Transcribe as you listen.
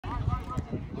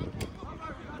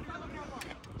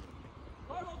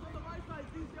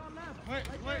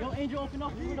Yo, Angel, open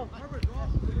up.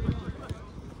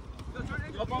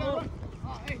 Up on up.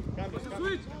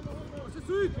 Switch.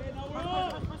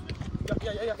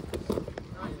 Yeah.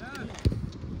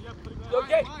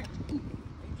 Okay.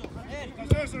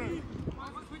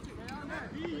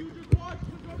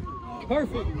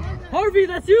 Perfect. Harvey,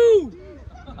 that's you.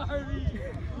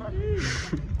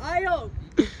 Ayo.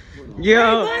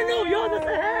 Yo. Yo, that's a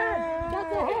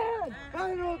hand.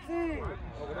 Penalty.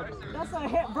 That's a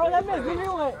hand, bro. That man's really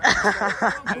wet.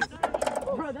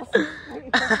 Bro, that's.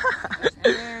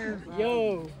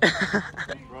 Yo.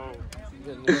 Bro,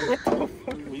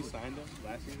 we signed him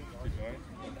last season to join.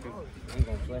 I'm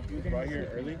gonna play. He was brought here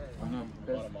early. I know,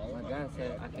 because my dad said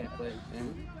I can't play. And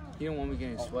he didn't want me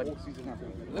getting sweaty.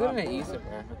 Look at me Easter,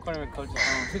 bro. According to Coach,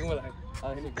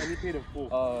 And he paid him full.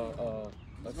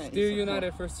 Steel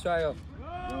United first tryout.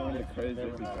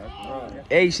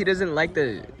 Hey, she doesn't like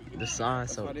the song,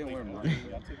 so. I didn't wear mine.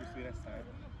 Y'all took your sweet ass time.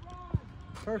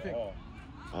 Perfect.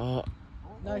 Oh.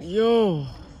 Nice. Yo.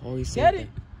 Oh, he said Get it.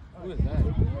 Who is that?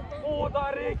 Oh,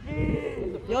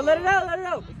 Dariki. Yo, let it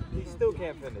out. He still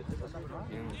can't finish.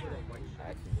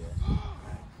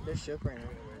 They're shook right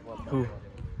now. Who?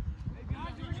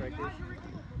 Strikers.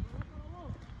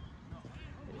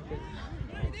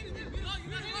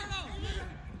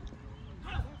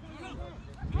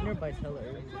 Junior bites hella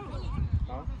early.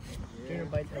 Huh? Junior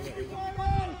bites hella early.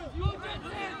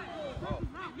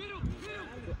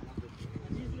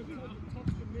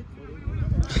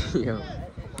 Yo.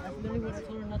 That's literally what I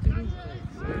told her not to do.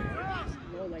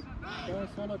 No, like, don't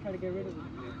Sono try to get rid of it.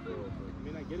 I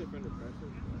mean, I get it from the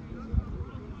pressure.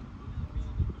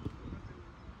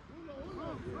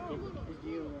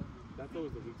 That's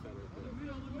always the weak side right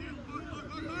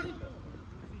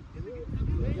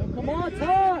Yo, come on,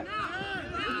 Todd!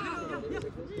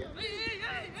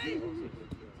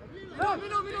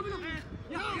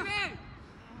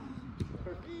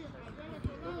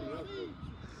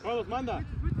 Carlos, manda.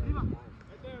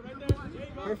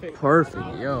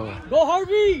 Perfect, yo. Go,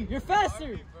 Harvey! You're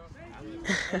faster!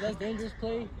 Oh, that's dangerous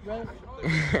play, right?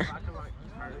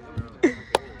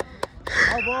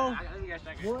 Our ball.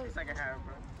 What?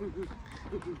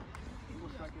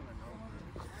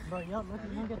 Bro, y'all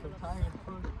get the tire.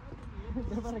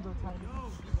 They're about to go tired.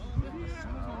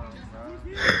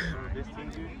 This team,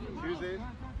 Tuesdays,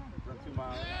 run 2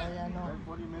 miles. Oh, yeah, I know. Then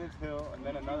 40 minutes hill, and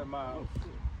then another mile.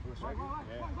 Yeah.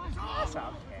 That's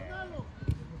out.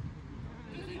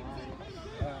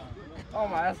 Oh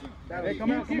my ass. Hey,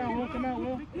 come out,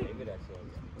 Will.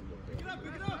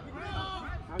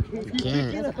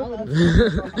 Can't.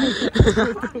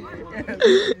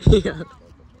 Yeah.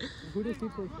 Who does he play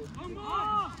for?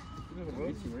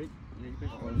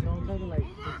 No, I'm talking like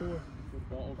before.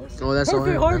 Oh, that's all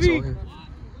Perfect, him. Harvey. That's all him.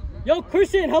 Yo,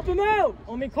 Christian, help him out!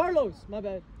 I mean, Carlos, my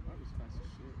bad.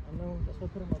 I know, that's why I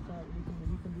put him up top.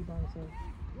 He can be by himself.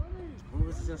 Who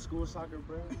was in school soccer,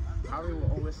 bro? Harvey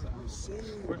will always.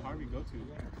 Where'd Harvey go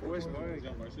to? Where's Martin?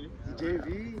 Got varsity?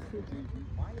 JV.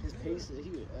 His pace,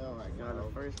 oh my god, the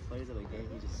first plays of the game,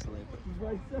 he just slipped. He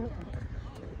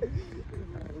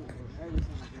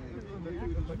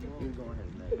was going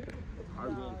his neck.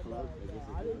 Harvey and Club.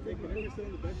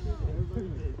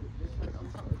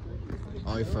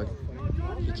 Oh, he fuck.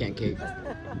 He can't kick.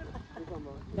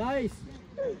 Nice!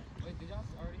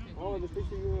 Oh, the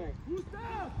picture you were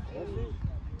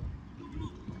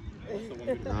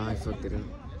Nah, I fucked it up.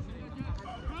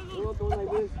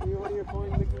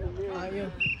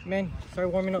 Man, start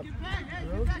warming up.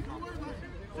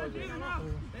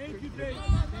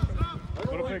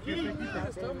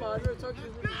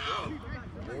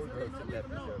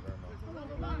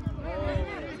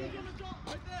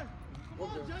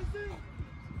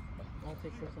 I'll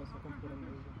take this one so I can put him in.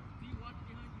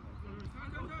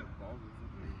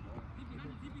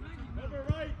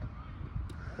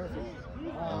 Perfect.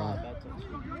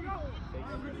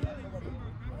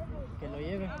 Que lo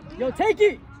lleve. Yo, take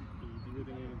it!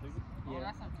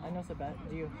 Yeah, I know it's a bad.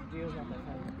 Gio's not that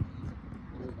fast.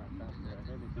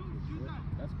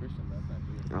 That's Christian, that's not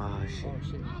good. Oh, shit. Oh,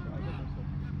 shit.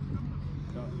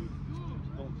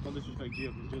 Don't disrespect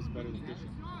Gio, Gio's better than Christian.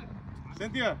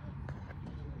 Cynthia!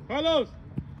 Carlos!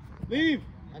 Leave!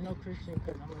 I know Christian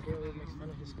because I'm a girl who makes fun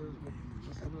of his skills, but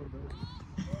just a little bit.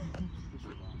 I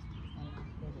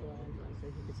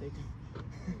he could take him.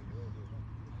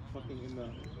 Fucking in the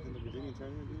Virginia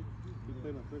tournament, dude. He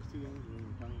played my first 2 games and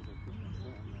then finally was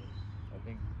like, I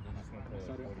think I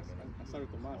started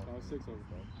with Tomas when I was 6 over.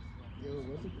 Yo,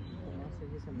 what's it? Tomas,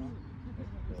 he's in North.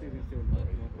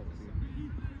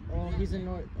 Oh, he's in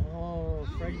North. Oh,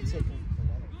 Freddie took him.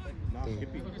 Nah,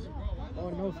 Skippy. Oh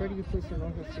no, Freddie plays for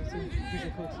North FC. He's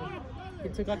a coach.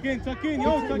 Tuck in,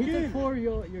 yo, tuck in. He took 4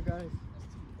 your guys.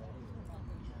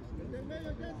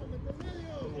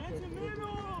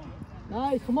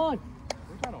 Nice, come on.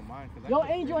 Yo,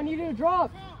 Angel, I need you to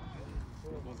drop.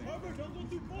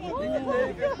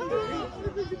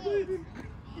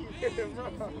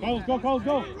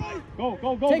 Go.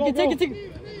 Take it.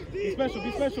 Be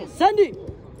special. Send it.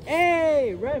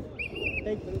 Hey, ref.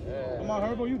 Thank you. Come on,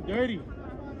 Herbo, you dirty.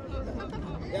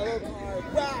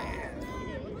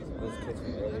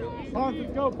 Ponce,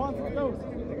 let's go.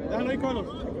 Down there, Carlos.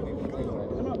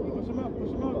 Push him up.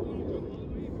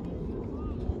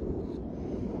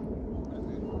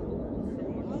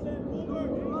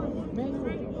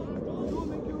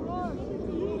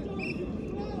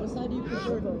 What side do you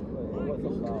prefer, though?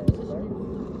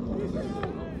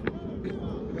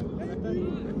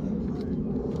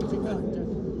 Take out Jeff.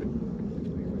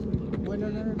 Wait, no.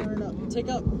 Take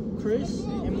out Chris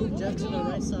and move Jeff to the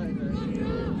right side, right?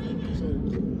 So,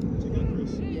 take out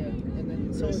Chris? Yeah, and then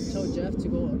tell Jeff to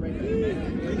go right back.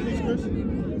 Chris?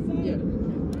 Yeah.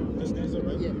 This guy's all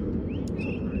right? Yeah.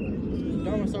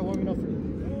 Darwin, start warming up for you.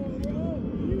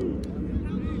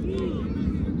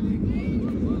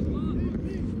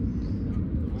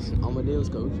 Amadeus,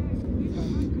 coach.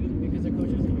 Because the coach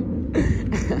isn't here.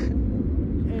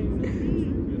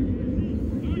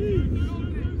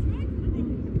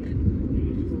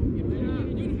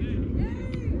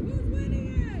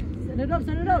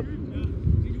 Send it up.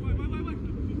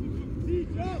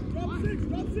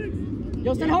 Drop six. Yo,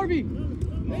 send Harvey.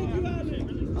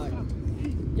 Right.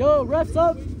 Yo, ref,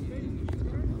 sub.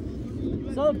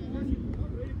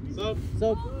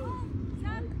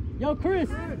 Yo, Chris.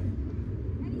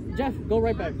 Jeff, go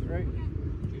right back, right?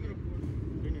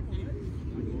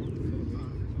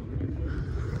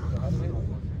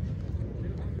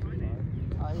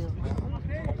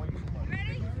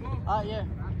 Yeah.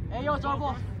 Hey, yo, it's our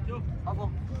ball.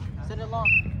 Send it long.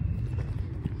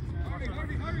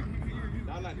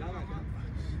 Down line.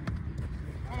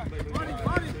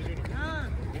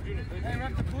 Hey,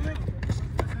 ref, to pull it.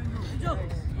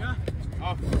 Yeah.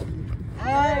 Off.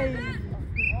 Hey.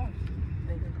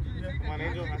 Come on,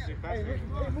 Angel. I see faster.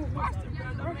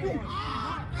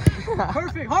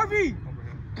 Perfect, Harvey.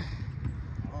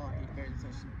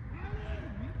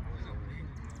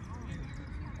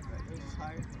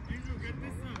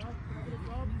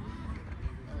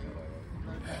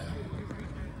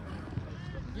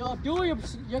 Yo, Abdul, you're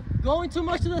going too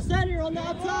much to the center on the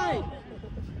outside.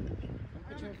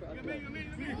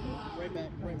 Right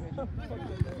back.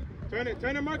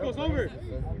 Turn it, Marcos, over.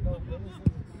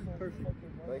 Perfect.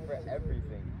 Like for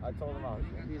everything. I told him I was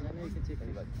Because I know you can take it.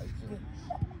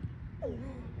 He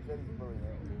said he's blowing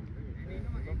out.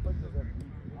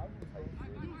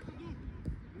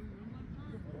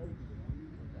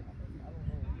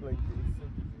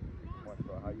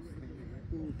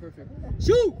 Ooh, perfect.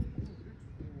 Shoot!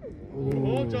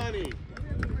 Oh, Johnny.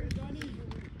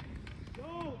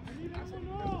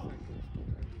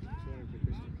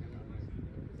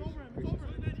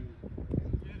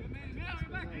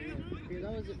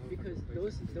 That was because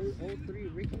those all three,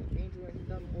 Ricky, Angel, and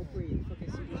them all play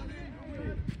fucking CD.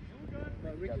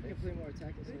 But Ricky can play more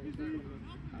attacking, so he's not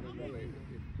I don't know if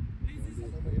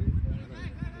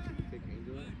pick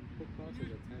Angel for cross or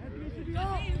the 10. No,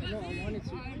 I wanted to.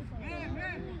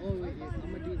 Oh wait, yeah, I'm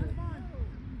gonna do that.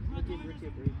 I'll give Ricky a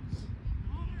break.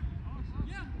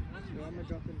 So I'm gonna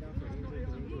drop him down for Angel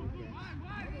because Angel is gas.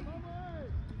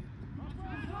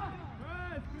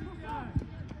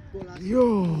 Yo.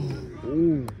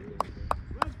 Ooh.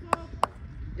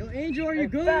 Yo, Angel, are you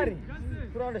good?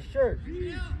 Put on a shirt.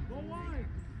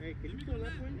 Hey, can you go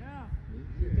left wing?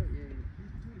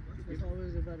 That's all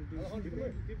he's about to do.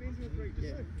 Give Angel a break.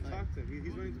 Just talk to him.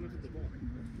 He's running too much with the ball.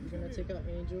 You're gonna take out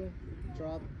Angel,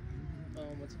 drop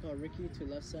what's it called, Ricky to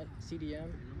left side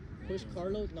CDM, push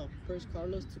Carlos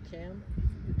to Cam,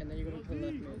 and then you're gonna put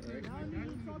left mid, right?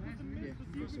 Yeah.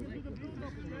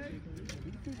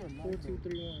 4, 2,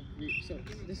 3, 1. So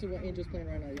this is what Angel's playing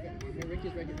right now.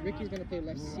 Ricky's right here. Ricky's gonna play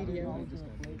left CDM.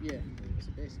 Yeah.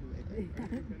 So basically like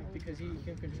that. Because he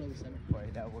can control the center.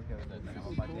 Wait, that worked out that time.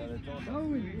 I'm about the other door.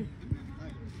 Alright,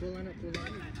 full line up.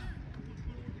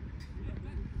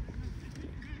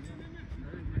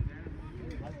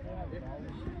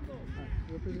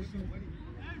 What position?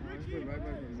 Right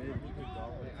back in mid.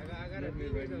 I got it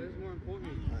mid right now. This is more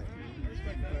important.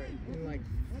 Alright, like,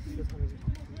 what time is it?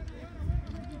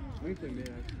 We play mid.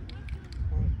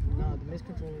 Nah, the mid's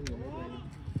controlling the mid right now.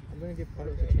 I'm gonna give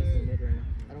Carlos a chance in the mid right now.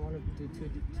 I don't want to do two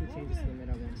changes to the mid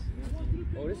at once.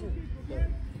 Oh, this is. But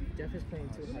Jeff is playing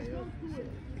too high up, so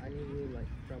I need you to like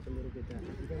drop a little bit down.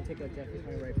 You're gonna take out Jeff and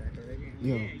play right back, alright?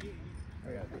 Yo.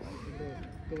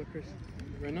 Go with Chris.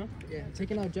 Right now? Yeah,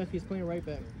 taking out Jeff. He's playing right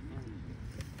back.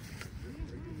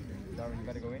 Darwin, you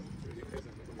gotta go in.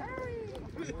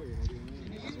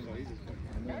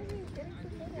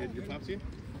 Your pops here?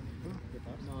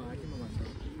 No, I came by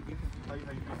myself. How you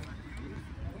doing?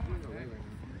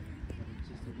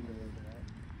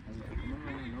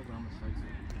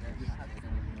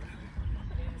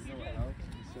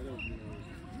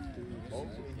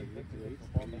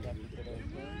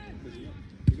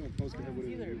 You don't post it with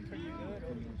Either pretty good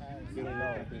or you don't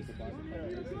know.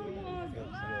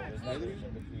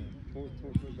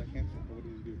 Towards that cancer, what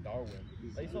did you do? Darwin.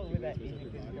 They saw with that Asian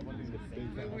kid come on the same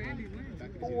time.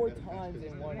 4 times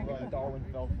in one run, Darwin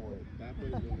fell for it. That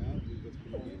player going out, he gets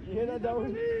promoted. You hear that,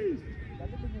 Darwin? That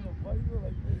nigga in the fight, you were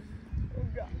like this. Oh,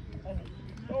 God.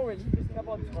 Darwin, he just kept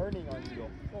on turning on you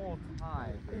the whole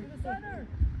time.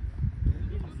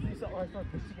 You saw I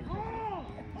started pushing him. I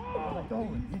was like,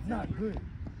 Darwin, he's not good.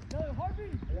 No, Harvey!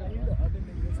 Yeah, you the other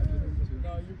niggas.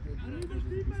 No, you're good.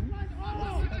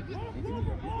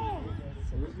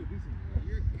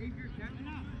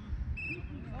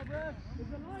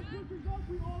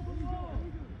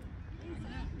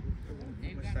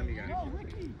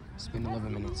 It's been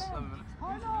 11 minutes. Let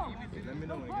me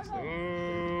know when it gets there.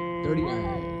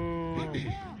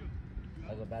 39.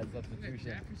 That's a bad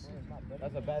substitution.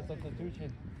 That's a bad substitution.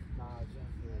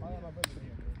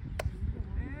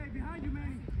 Hey, behind you,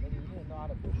 man. You didn't know how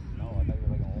to push. No, I thought you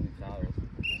were like an only child.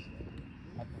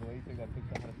 After the way you took that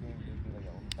picture, I'm assuming you'd be like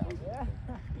an only child. Yeah.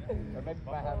 Or maybe if I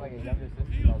had like a younger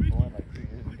sister that was born like 2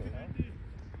 years ago.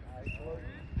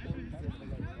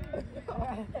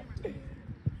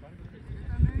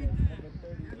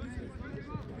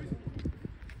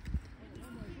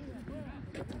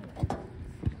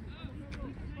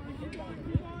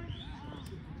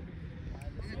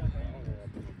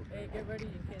 Hey, get ready in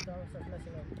case Darwin starts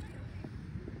messing up.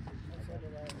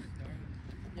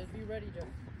 Just be ready, Jeff.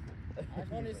 I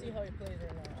just want to see how he plays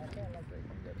right now. I can't like it.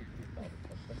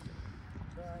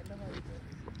 But I know how he plays.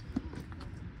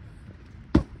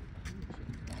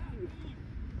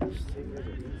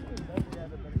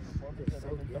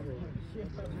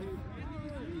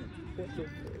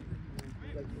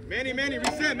 Manny,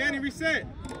 reset, Manny, reset.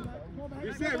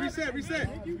 Reset.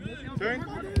 Turn.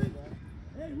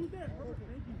 Hey, who's there?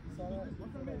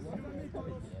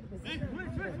 Thank you. Wait.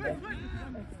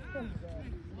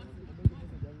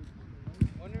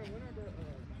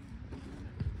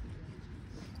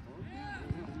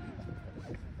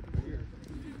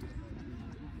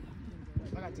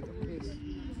 I gotta take a piss.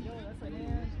 Yo, that's a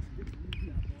hand.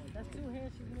 That's 2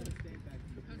 hands she's made.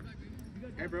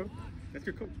 Hey, bro, that's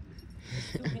your coach.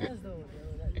 2 hands though, yo.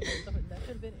 That should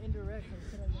have been indirect. We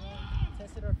could have,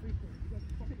 tested our free throw.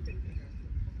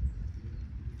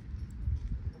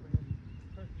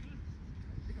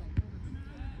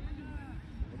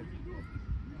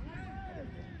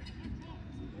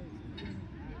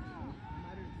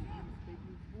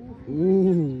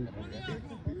 Ooh.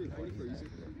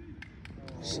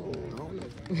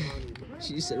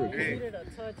 She said He record. needed a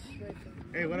touch.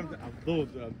 Hey, what I'm those.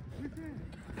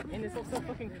 And it's also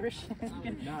fucking Christian.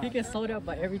 He gets sold out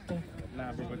by everything.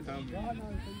 Nah, bro, but tell me.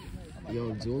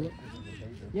 Yo, Zula.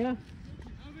 Yeah.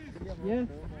 Yeah.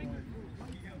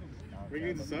 We're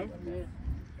getting the sub? Yeah.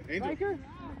 Angel. Striker?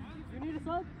 You need a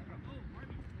sub?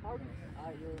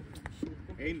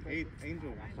 Angel.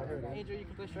 Angel, you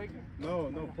can play striker? No,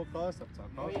 put cost up top.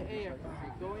 Oh yeah, hey,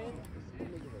 go in.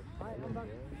 Alright, I'm back.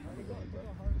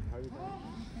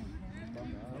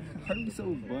 How are we so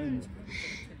buns?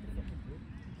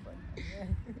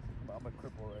 I'm a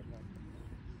cripple right now.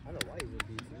 I know why he would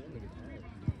be. That nigga's tired.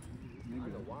 I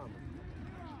know why.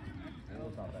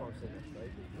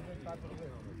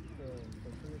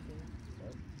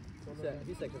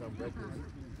 He said because I'm breakfast.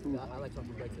 I like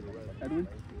something break to the road. Edwin?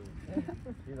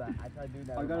 He's like, I tried to do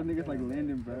that. I got a niggas like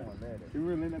Landon, bro. You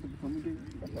remember Landon at the Potomac game?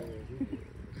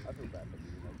 I feel bad for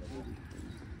you.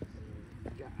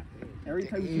 Every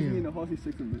time he sees me in the hall, he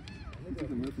sticks a miss. He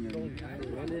sticks a miss at me.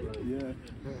 Yeah.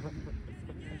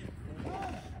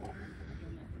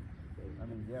 I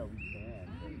mean, yeah, we can.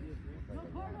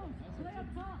 Carlos, play up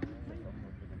top.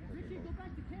 Ricky, go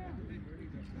back to camp.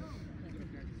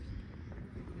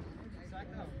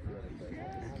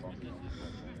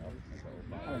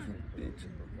 I was a bitch.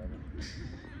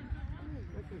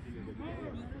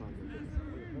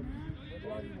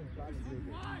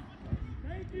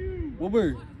 Wilbur.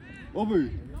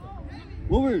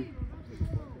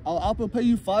 I'll pay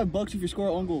you $5 if you score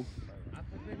an own goal.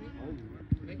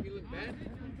 Make me look bad?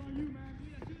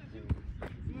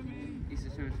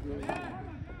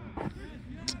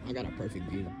 I got a perfect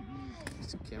view.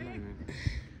 It's a camera, man.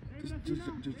 Just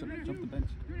jump the bench.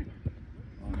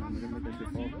 Oh no, we're gonna make that shit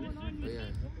fall. Oh, yeah.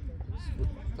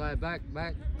 Fly back.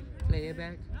 Play it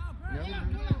back. No.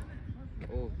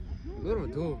 Oh, look at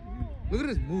him do. Look at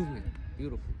his movement.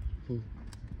 Beautiful. Who?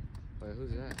 Wait,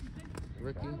 who's that?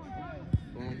 Ricky.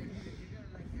 Boom.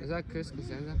 Is that Chris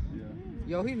Cosenza? Yeah.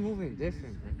 Yo, he's moving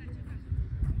different, bro.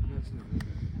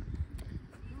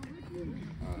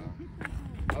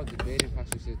 I was debating if I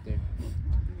should sit there.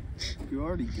 You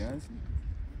already gassed.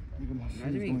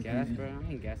 Imagine being gassed, bro. I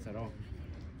ain't gassed at all.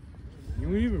 You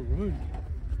don't even run.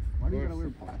 Why do you gotta wear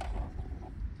black?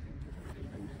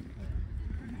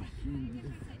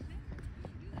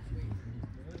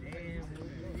 I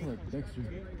feel like Dexter.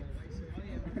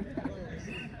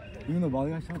 Even the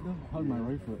volley I shot though, how's my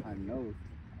right foot? I know.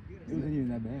 It wasn't even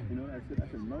that bad. You know what I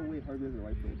said no way Harvey has a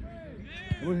right foot.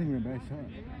 It wasn't even a bad shot.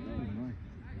 It was nice.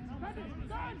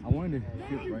 I wanted to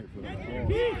shoot right foot. Hey,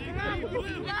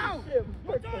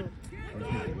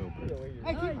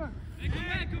 keeper!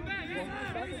 Come back!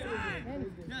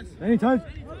 Yes! Any touch?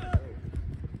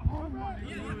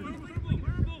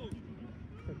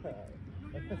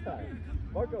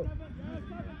 Marco.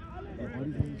 Why do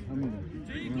you keep telling me that?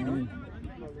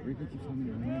 Rico keeps telling me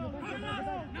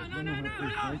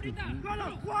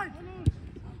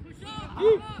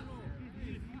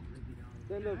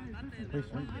Stand up. Play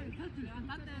strike.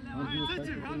 I'll do a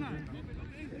strike. Come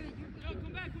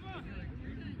back!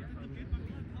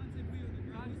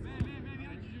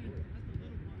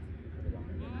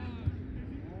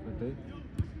 But they,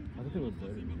 I think it was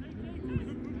better.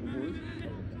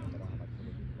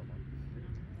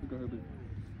 Go ahead, babe.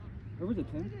 Where was it,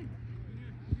 10?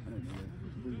 I don't know.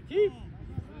 Keep!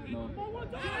 No.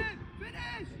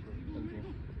 Finish!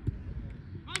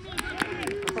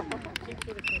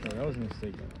 No, that was a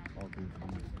mistake. All three.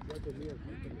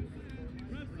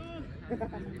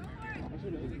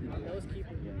 That was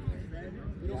keeper.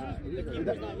 The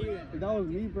keeper's not here. If that was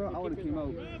me, bro, I would have came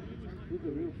out. Who's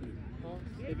the real key? Huh?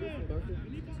 They go from Berkeley.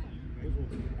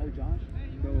 Oh, Josh?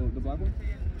 The black one?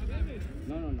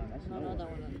 No, that's No, not that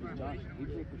one. Josh. He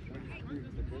played for short.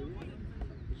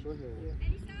 The short hair.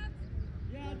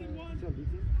 Yeah, I did one.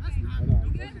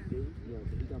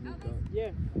 He got moved up.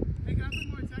 Yeah. Hey, can I put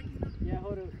more attacking? Yeah,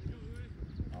 hold up.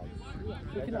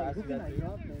 Who can I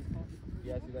drop then?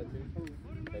 Yeah, I see that too.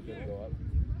 That didn't go up.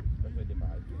 That's a different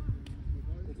height.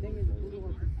 The thing is, I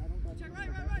don't got Check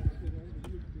right.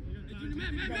 Hey, Junior,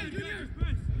 man, Junior.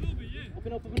 Press a little bit, yeah.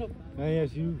 Open up. Hey,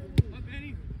 yes, you. Up,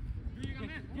 Benny. Junior, got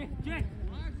man. Jay.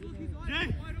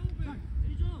 Wide open.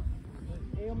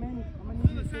 Hey, yo, man, I'm gonna need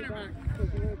you to stay Center back. back. Because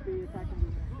you're going to be attacking me.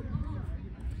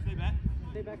 Stay back.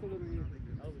 Stay back a little bit.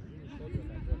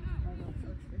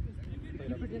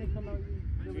 Keeper didn't come out.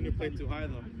 Junior played too high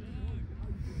though.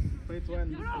 Played too high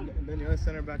and then the other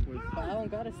center back was. But I don't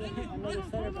got to say another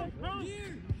center back.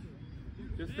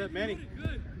 Just step, Manny.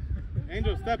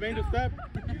 Angel, step.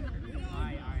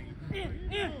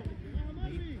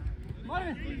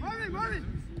 Marvin.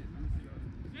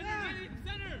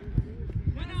 Center.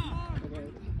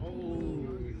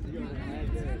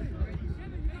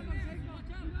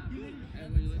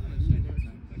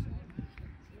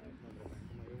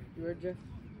 You ready, Jeff?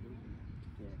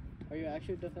 Are you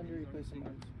actually a defender or you play some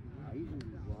arms? I used to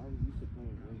play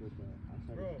with the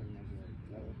outside of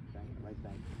right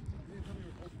back.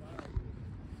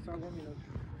 Start warming up.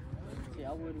 See,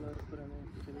 I would love to put him in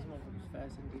because this motherfucker's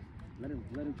fast and deep. Let him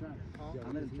try. Huh?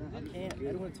 Let him try. I can't.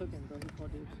 Edwin took him, bro. He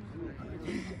called dibs.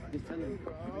 Just tell him.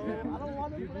 I don't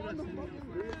want to play on the fucking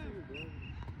field.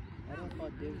 I don't call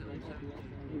dibs, bro.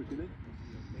 Who, today?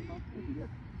 No,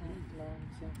 I'm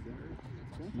saying.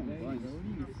 What are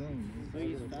you saying? But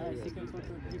he's fast. He can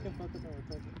fuck up and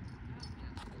recover.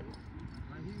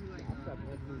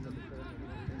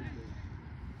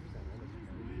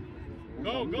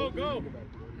 Go.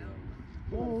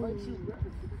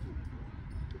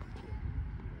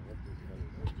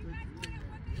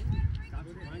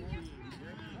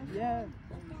 Yeah.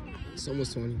 It's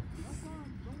almost 20.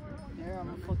 Yeah, I'm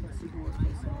a fucking super.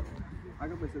 I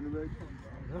can play center back.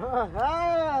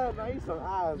 Nice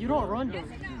on You don't run, though.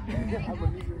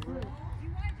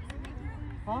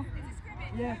 Huh?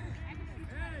 Yeah.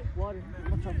 Water. I'm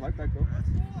not trying to like that though.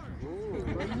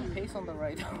 Bro, you pace on the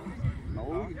right.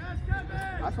 No.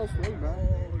 That's so slow, bro.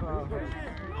 Come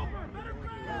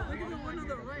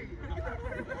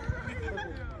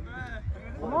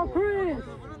on, Chris.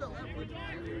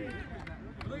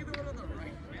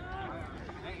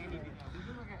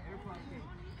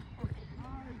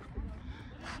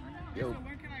 Yo,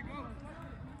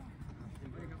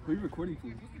 Who are you recording for?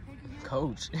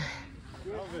 coach.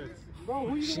 Elvis.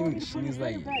 She means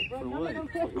like, For what? I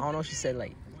don't know. She said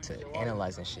like to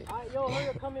analyze and shit. Yo, hurry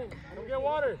up, come in. Come get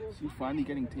water. She finally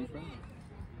getting tape, bro?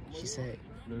 She said.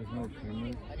 There's no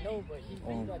camera. I know, but he's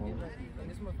got different. And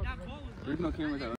this motherfucker. There's no cameras at